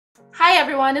Hi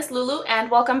everyone, it's Lulu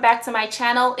and welcome back to my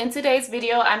channel. In today's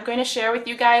video, I'm going to share with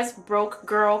you guys broke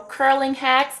girl curling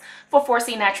hacks for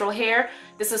 4C natural hair.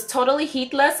 This is totally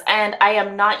heatless and I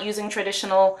am not using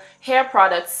traditional hair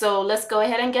products. So let's go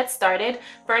ahead and get started.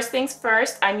 First things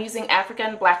first, I'm using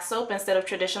African black soap instead of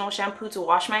traditional shampoo to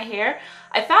wash my hair.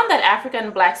 I found that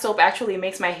African black soap actually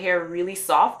makes my hair really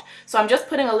soft. So I'm just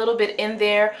putting a little bit in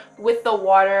there with the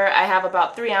water. I have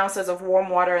about 3 ounces of warm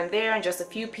water in there and just a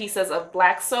few pieces of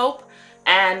black soap.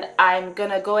 And I'm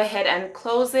gonna go ahead and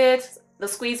close it, the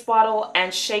squeeze bottle,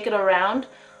 and shake it around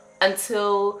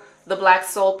until the black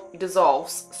soap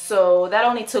dissolves. So that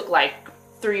only took like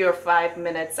 3 or 5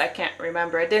 minutes. I can't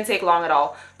remember. It didn't take long at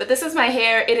all. But this is my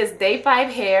hair. It is day 5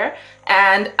 hair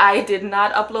and I did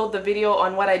not upload the video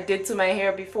on what I did to my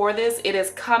hair before this. It is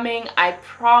coming, I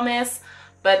promise,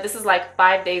 but this is like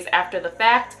 5 days after the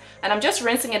fact. And I'm just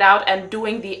rinsing it out and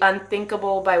doing the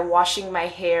unthinkable by washing my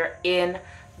hair in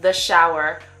the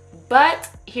shower. But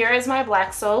here is my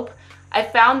black soap. I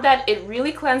found that it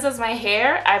really cleanses my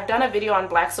hair. I've done a video on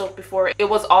black soap before. It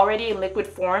was already in liquid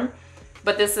form,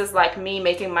 but this is like me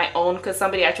making my own because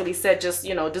somebody actually said just,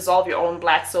 you know, dissolve your own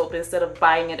black soap instead of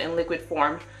buying it in liquid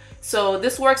form. So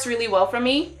this works really well for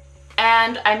me.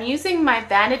 And I'm using my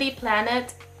Vanity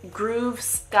Planet Groove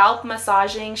Scalp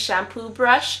Massaging Shampoo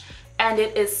Brush, and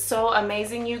it is so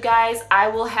amazing, you guys. I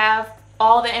will have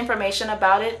all the information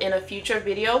about it in a future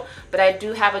video, but I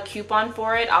do have a coupon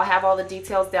for it. I'll have all the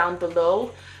details down below,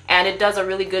 and it does a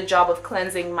really good job of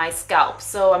cleansing my scalp.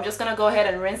 So I'm just gonna go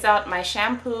ahead and rinse out my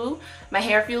shampoo. My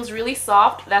hair feels really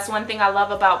soft. That's one thing I love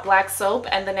about black soap.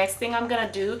 And the next thing I'm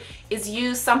gonna do is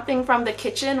use something from the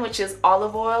kitchen, which is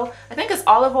olive oil. I think it's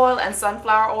olive oil and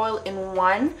sunflower oil in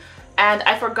one. And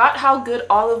I forgot how good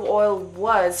olive oil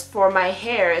was for my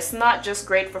hair. It's not just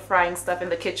great for frying stuff in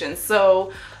the kitchen.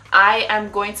 So I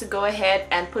am going to go ahead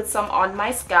and put some on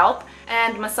my scalp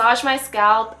and massage my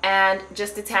scalp and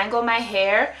just detangle my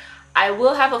hair. I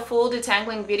will have a full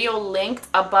detangling video linked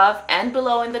above and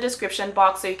below in the description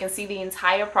box so you can see the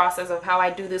entire process of how I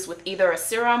do this with either a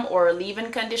serum or a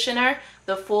leave-in conditioner,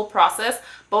 the full process.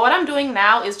 But what I'm doing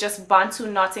now is just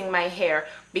Bantu knotting my hair,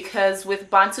 because with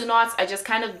Bantu knots I just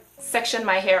kind of section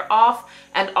my hair off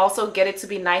and also get it to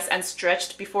be nice and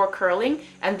stretched before curling.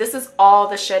 And this is all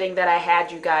the shedding that I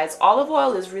had, you guys. Olive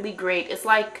oil is really great. It's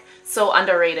like so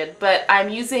underrated, but I'm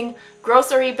using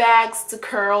grocery bags to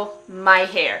curl my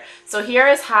hair. So here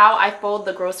is how I fold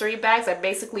the grocery bags. I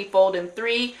basically fold in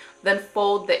 3, then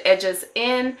fold the edges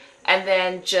in, and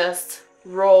then just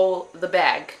roll the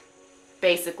bag.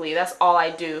 Basically, that's all I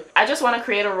do. I just want to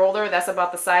create a roller that's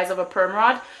about the size of a perm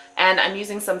rod, and I'm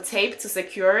using some tape to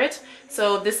secure it.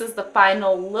 So this is the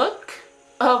final look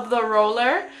of the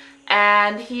roller.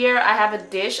 And here I have a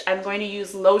dish. I'm going to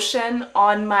use lotion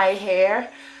on my hair.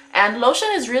 And lotion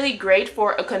is really great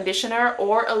for a conditioner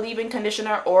or a leave-in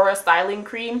conditioner or a styling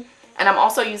cream. And I'm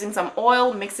also using some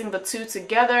oil, mixing the two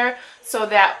together so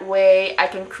that way I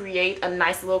can create a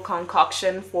nice little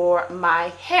concoction for my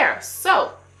hair.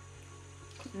 So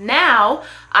now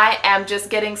I am just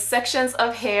getting sections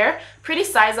of hair, pretty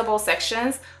sizable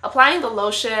sections, applying the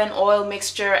lotion, oil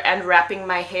mixture, and wrapping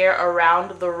my hair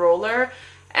around the roller.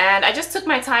 And I just took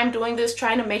my time doing this,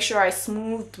 trying to make sure I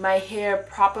smoothed my hair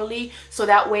properly so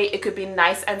that way it could be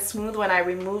nice and smooth when I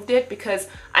removed it, because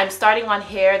I'm starting on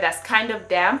hair that's kind of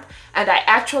damp. And I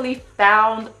actually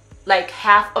found like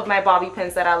half of my bobby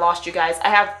pins that I lost, you guys. I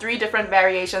have 3 different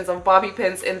variations of bobby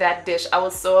pins in that dish. I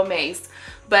was so amazed.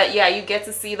 But yeah, you get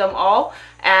to see them all.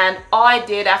 And all I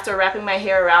did after wrapping my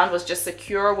hair around was just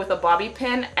secure with a bobby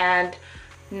pin. And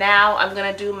now I'm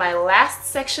gonna do my last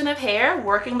section of hair,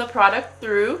 working the product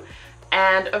through,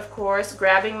 and of course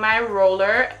grabbing my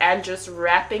roller and just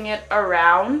wrapping it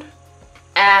around.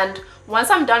 And once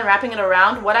I'm done wrapping it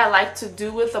around, what I like to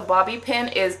do with the bobby pin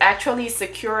is actually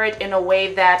secure it in a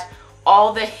way that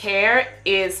all the hair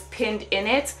is pinned in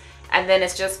it, and then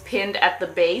it's just pinned at the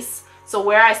base. So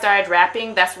where I started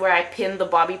wrapping, that's where I pin the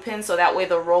bobby pin, so that way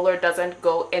the roller doesn't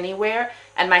go anywhere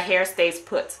and my hair stays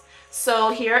put.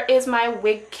 So here is my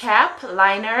wig cap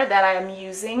liner that I am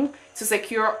using to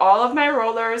secure all of my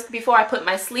rollers before I put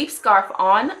my sleep scarf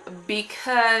on,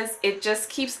 because it just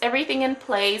keeps everything in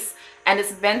place and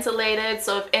it's ventilated,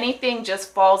 so if anything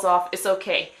just falls off, it's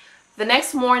okay. The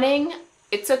next morning,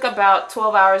 it took about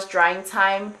 12 hours drying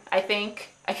time, I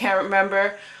think. I can't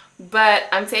remember. But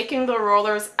I'm taking the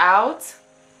rollers out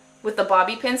with the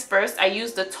bobby pins first. I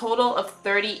used a total of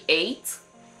 38.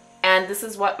 And this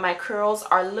is what my curls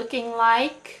are looking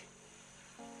like.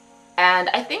 And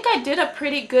I think I did a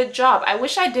pretty good job. I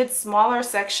wish I did smaller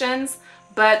sections,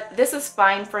 but this is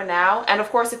fine for now. And of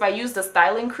course, if I use the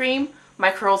styling cream,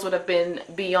 my curls would have been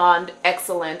beyond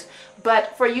excellent.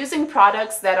 But for using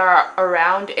products that are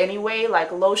around anyway,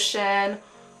 like lotion,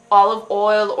 olive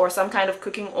oil, or some kind of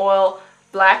cooking oil,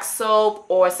 black soap,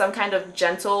 or some kind of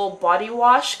gentle body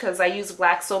wash, because I use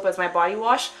black soap as my body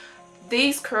wash,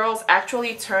 these curls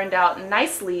actually turned out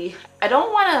nicely. I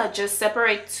don't want to just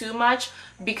separate too much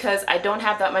because I don't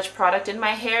have that much product in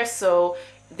my hair, so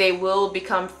they will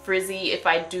become frizzy if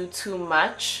I do too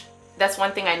much. That's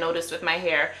one thing I noticed with my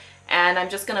hair. And I'm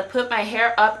just gonna put my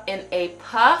hair up in a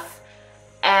puff,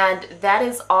 and that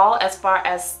is all as far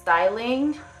as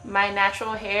styling my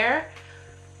natural hair.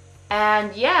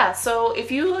 And yeah, so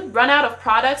if you run out of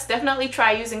products, definitely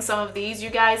try using some of these. You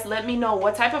guys, let me know,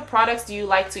 what type of products do you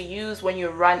like to use when you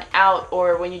run out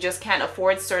or when you just can't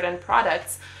afford certain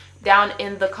products, down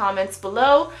in the comments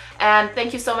below. And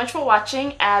thank you so much for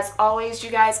watching. As always, you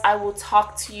guys, I will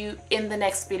talk to you in the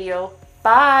next video.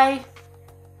 Bye!